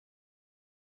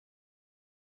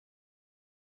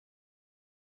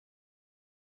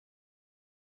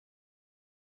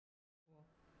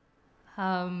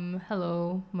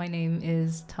Hello, my name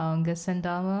is Taonga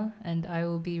Sendama, and I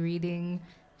will be reading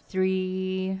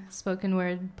three spoken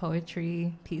word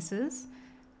poetry pieces.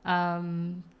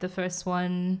 The first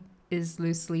one is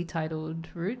loosely titled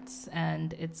Roots,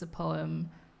 and it's a poem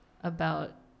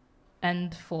about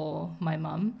and for my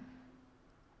mum.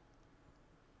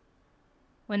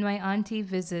 When my auntie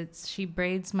visits, she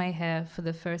braids my hair for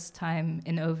the first time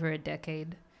in over a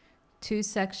decade. Two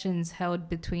sections held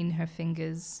between her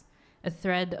fingers, a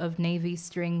thread of navy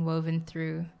string woven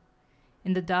through.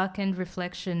 In the darkened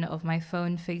reflection of my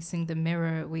phone facing the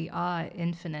mirror, we are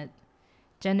infinite.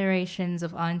 Generations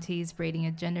of aunties braiding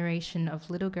a generation of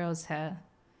little girls' hair.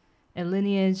 A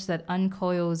lineage that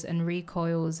uncoils and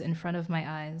recoils in front of my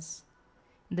eyes.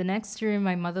 In the next room,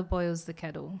 my mother boils the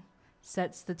kettle,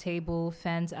 sets the table,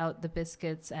 fans out the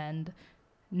biscuits, and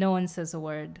no one says a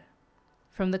word.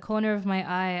 From the corner of my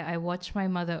eye, I watch my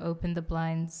mother open the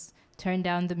blinds, turn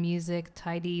down the music,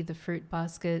 tidy the fruit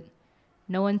basket.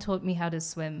 No one taught me how to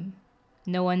swim.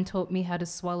 No one taught me how to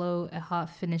swallow a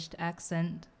half-finished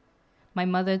accent. My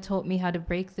mother taught me how to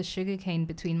break the sugarcane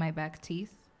between my back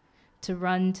teeth, to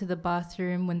run to the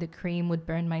bathroom when the cream would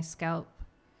burn my scalp.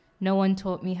 No one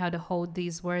taught me how to hold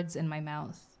these words in my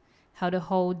mouth, how to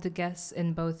hold the guests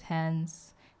in both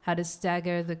hands, how to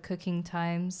stagger the cooking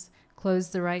times, close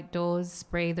the right doors,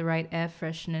 spray the right air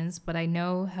fresheners, but I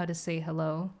know how to say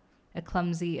hello, a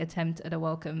clumsy attempt at a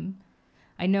welcome.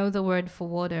 I know the word for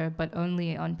water, but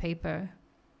only on paper.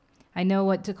 I know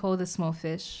what to call the small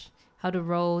fish, how to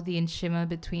roll the nshima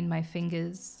between my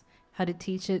fingers, how to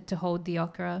teach it to hold the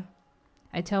okra.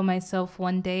 I tell myself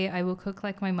one day I will cook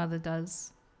like my mother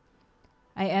does.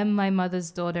 I am my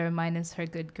mother's daughter minus her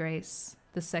good grace,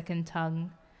 the second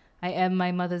tongue. I am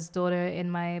my mother's daughter in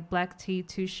my black tea,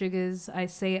 2 sugars. I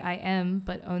say I am,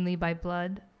 but only by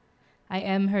blood. I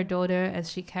am her daughter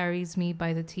as she carries me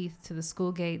by the teeth to the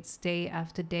school gates day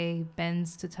after day,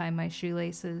 bends to tie my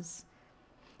shoelaces.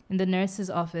 In the nurse's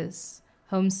office,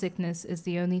 homesickness is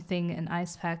the only thing an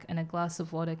ice pack and a glass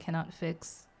of water cannot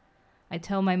fix. I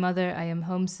tell my mother I am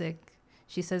homesick.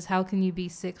 She says, how can you be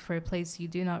sick for a place you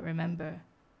do not remember?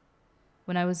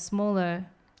 When I was smaller,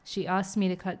 she asked me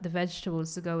to cut the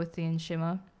vegetables to go with the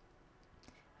nshima.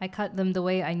 I cut them the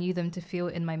way I knew them to feel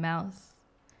in my mouth.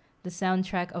 The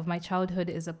soundtrack of my childhood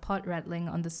is a pot rattling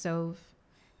on the stove,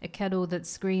 a kettle that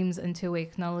screams until we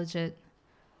acknowledge it.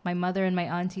 My mother and my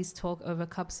aunties talk over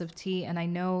cups of tea, and I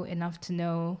know enough to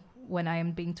know when I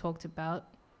am being talked about,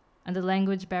 and the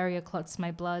language barrier clots my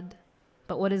blood.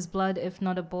 But what is blood if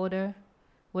not a border?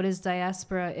 What is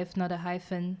diaspora if not a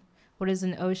hyphen? What is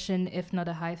an ocean if not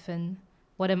a hyphen?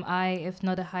 What am I if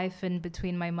not a hyphen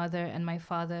between my mother and my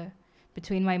father,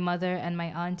 between my mother and my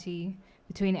auntie,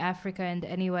 between Africa and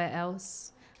anywhere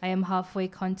else? I am halfway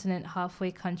continent,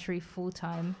 halfway country,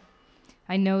 full-time.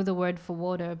 I know the word for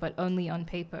water, but only on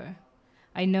paper.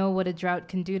 I know what a drought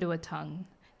can do to a tongue,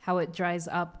 how it dries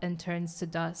up and turns to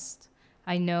dust.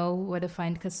 I know where to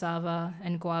find cassava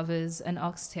and guavas and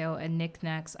oxtail and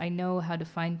knickknacks. I know how to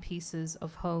find pieces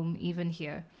of home even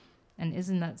here. And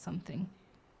isn't that something?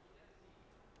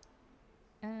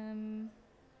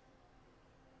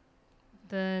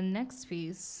 The next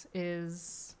piece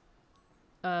is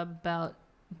about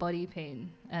body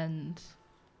pain, and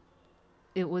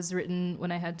it was written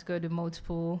when I had to go to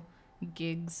multiple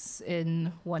gigs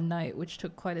in one night, which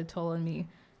took quite a toll on me.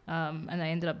 And I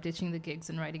ended up ditching the gigs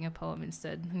and writing a poem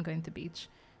instead and going to the beach.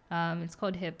 It's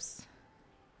called Hips.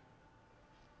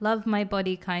 Love my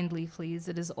body kindly, please.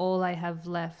 It is all I have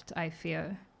left, I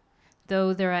fear.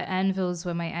 Though there are anvils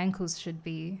where my ankles should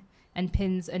be, and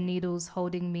pins and needles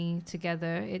holding me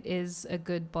together, it is a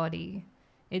good body.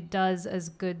 It does as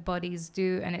good bodies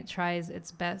do, and it tries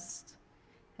its best.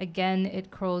 Again,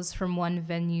 it crawls from one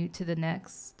venue to the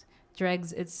next,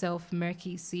 dregs itself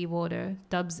murky seawater,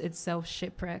 dubs itself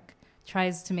shipwreck,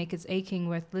 tries to make its aching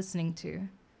worth listening to.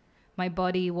 My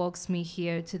body walks me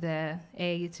here to there,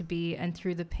 A to B, and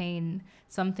through the pain,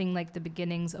 something like the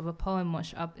beginnings of a poem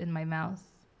wash up in my mouth.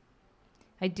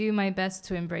 I do my best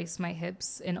to embrace my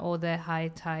hips in all their high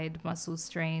tide muscle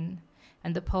strain,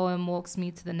 and the poem walks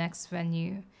me to the next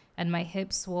venue, and my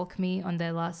hips walk me on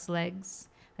their last legs,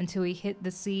 until we hit the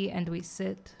sea and we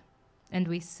sit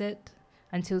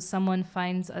until someone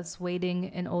finds us waiting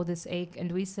in all this ache,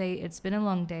 and we say, it's been a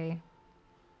long day.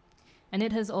 And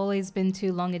it has always been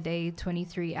too long a day,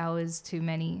 23 hours too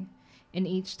many. In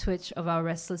each twitch of our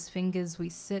restless fingers, we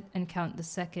sit and count the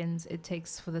seconds it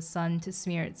takes for the sun to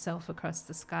smear itself across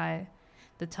the sky.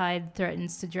 The tide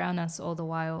threatens to drown us all the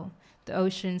while. The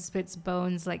ocean spits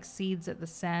bones like seeds at the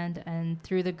sand, and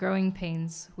through the growing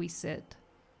pains, we sit.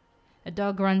 A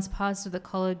dog runs past with a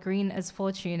collar green as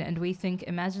fortune, and we think,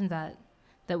 imagine that.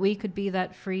 That we could be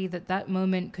that free, that that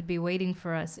moment could be waiting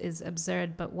for us is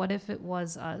absurd, but what if it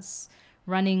was us,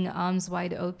 running arms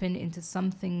wide open into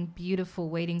something beautiful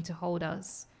waiting to hold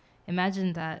us?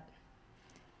 Imagine that.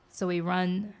 So we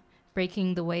run,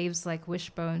 breaking the waves like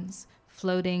wishbones,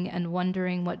 floating and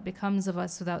wondering what becomes of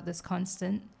us without this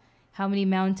constant. How many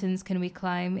mountains can we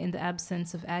climb in the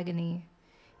absence of agony?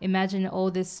 Imagine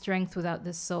all this strength without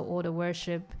this saltwater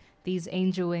worship, these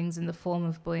angel wings in the form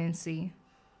of buoyancy.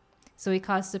 So we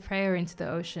cast a prayer into the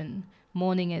ocean,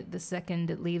 mourning it the second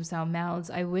it leaves our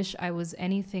mouths. I wish I was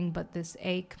anything but this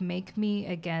ache. Make me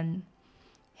again.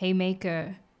 Hey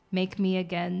maker, make me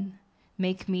again.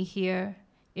 Make me here,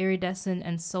 iridescent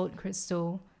and salt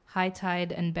crystal, high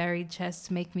tide and buried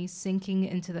chest, make me sinking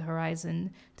into the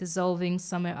horizon, dissolving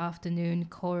summer afternoon,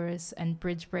 chorus and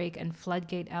bridge break and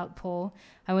floodgate outpour.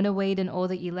 I want to wade in all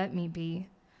that you let me be.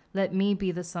 Let me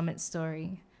be the summit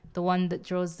story, the one that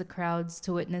draws the crowds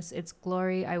to witness its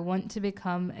glory. I want to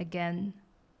become again.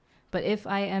 But if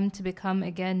I am to become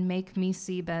again, make me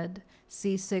seabed,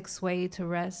 seasick sway to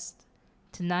rest.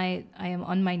 Tonight I am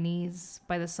on my knees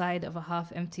by the side of a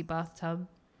half-empty bathtub.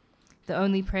 The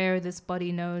only prayer this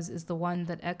body knows is the one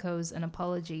that echoes an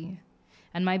apology.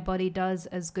 And my body does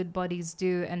as good bodies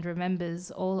do and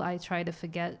remembers all I try to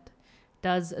forget,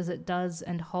 does as it does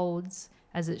and holds,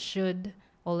 as it should,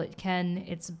 all it can,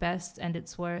 its best and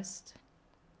its worst.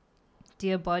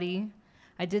 Dear body,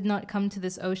 I did not come to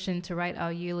this ocean to write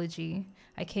our eulogy.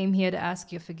 I came here to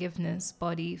ask your forgiveness.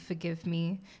 Body, forgive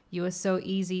me. You are so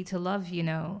easy to love, you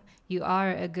know. You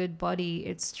are a good body,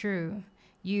 it's true.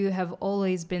 You have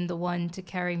always been the one to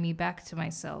carry me back to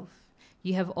myself.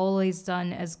 You have always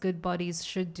done as good bodies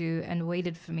should do and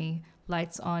waited for me,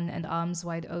 lights on and arms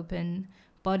wide open.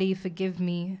 Body, forgive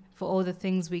me for all the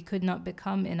things we could not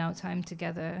become in our time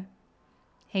together.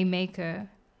 Hey maker,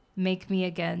 make me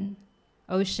again.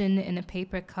 Ocean in a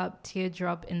paper cup,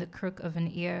 teardrop in the crook of an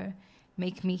ear.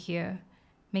 Make me here,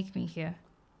 make me here.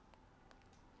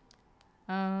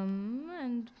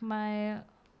 And my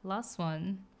last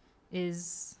one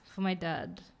is for my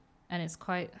dad, and it's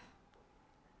quite,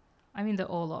 I mean, they're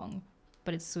all long,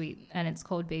 but it's sweet, and it's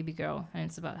called Baby Girl, and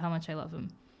it's about how much I love him.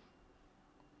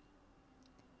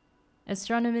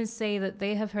 Astronomers say that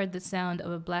they have heard the sound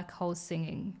of a black hole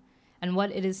singing, and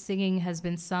what it is singing has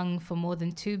been sung for more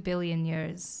than 2 billion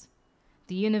years.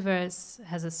 The universe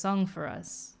has a song for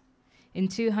us. In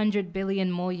 200 billion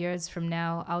more years from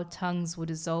now, our tongues will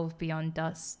dissolve beyond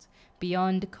dust,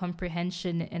 beyond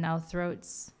comprehension in our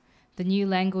throats. The new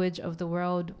language of the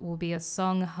world will be a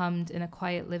song hummed in a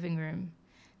quiet living room.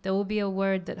 There will be a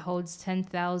word that holds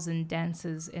 10,000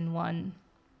 dances in one.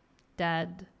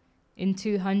 Dad, in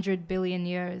 200 billion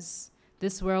years,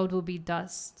 this world will be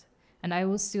dust, and I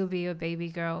will still be your baby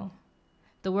girl.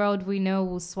 The world we know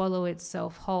will swallow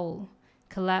itself whole,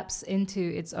 collapse into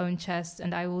its own chest,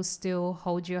 and I will still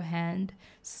hold your hand,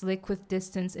 slick with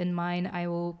distance in mine. I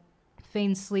will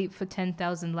feign sleep for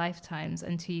 10,000 lifetimes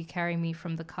until you carry me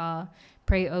from the car,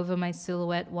 pray over my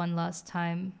silhouette one last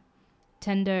time.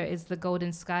 Tender is the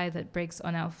golden sky that breaks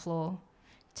on our floor.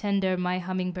 Tender my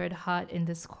hummingbird heart in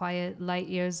this quiet, light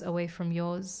years away from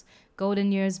yours,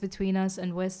 golden years between us,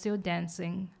 and we're still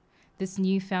dancing. This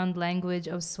newfound language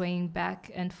of swaying back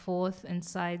and forth and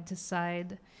side to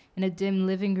side. In a dim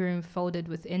living room folded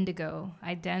with indigo,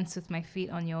 I dance with my feet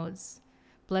on yours.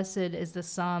 Blessed is the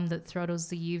psalm that throttles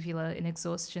the uvula in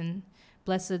exhaustion.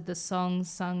 Blessed the song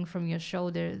sung from your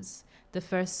shoulders, the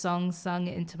first song sung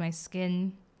into my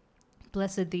skin.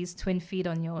 Blessed these twin feet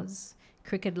on yours,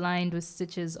 crooked lined with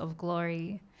stitches of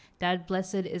glory. Dad,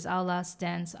 blessed is our last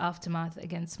dance aftermath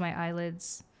against my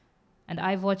eyelids. And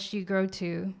I've watched you grow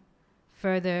too.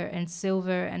 Further and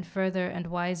silver and further and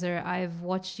wiser, I've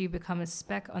watched you become a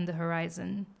speck on the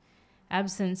horizon.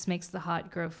 Absence makes the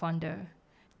heart grow fonder.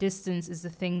 Distance is the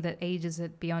thing that ages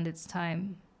it beyond its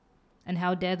time. And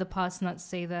how dare the past not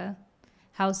say that?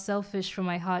 How selfish for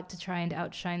my heart to try and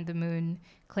outshine the moon,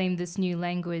 claim this new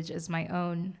language as my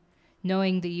own,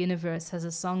 knowing the universe has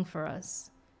a song for us.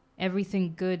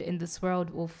 Everything good in this world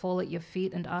will fall at your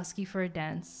feet and ask you for a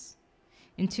dance.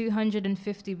 In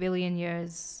 250 billion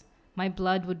years, my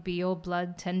blood would be your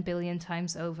blood 10 billion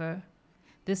times over.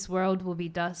 This world will be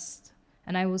dust,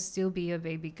 and I will still be your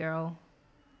baby girl.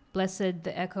 Blessed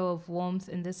the echo of warmth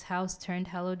in this house turned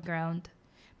hallowed ground.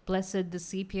 Blessed the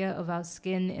sepia of our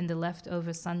skin in the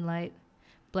leftover sunlight.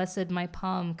 Blessed my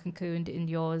palm cocooned in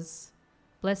yours.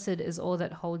 Blessed is all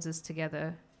that holds us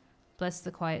together. Bless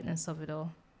the quietness of it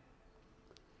all.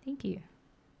 Thank you.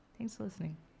 Thanks for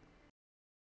listening.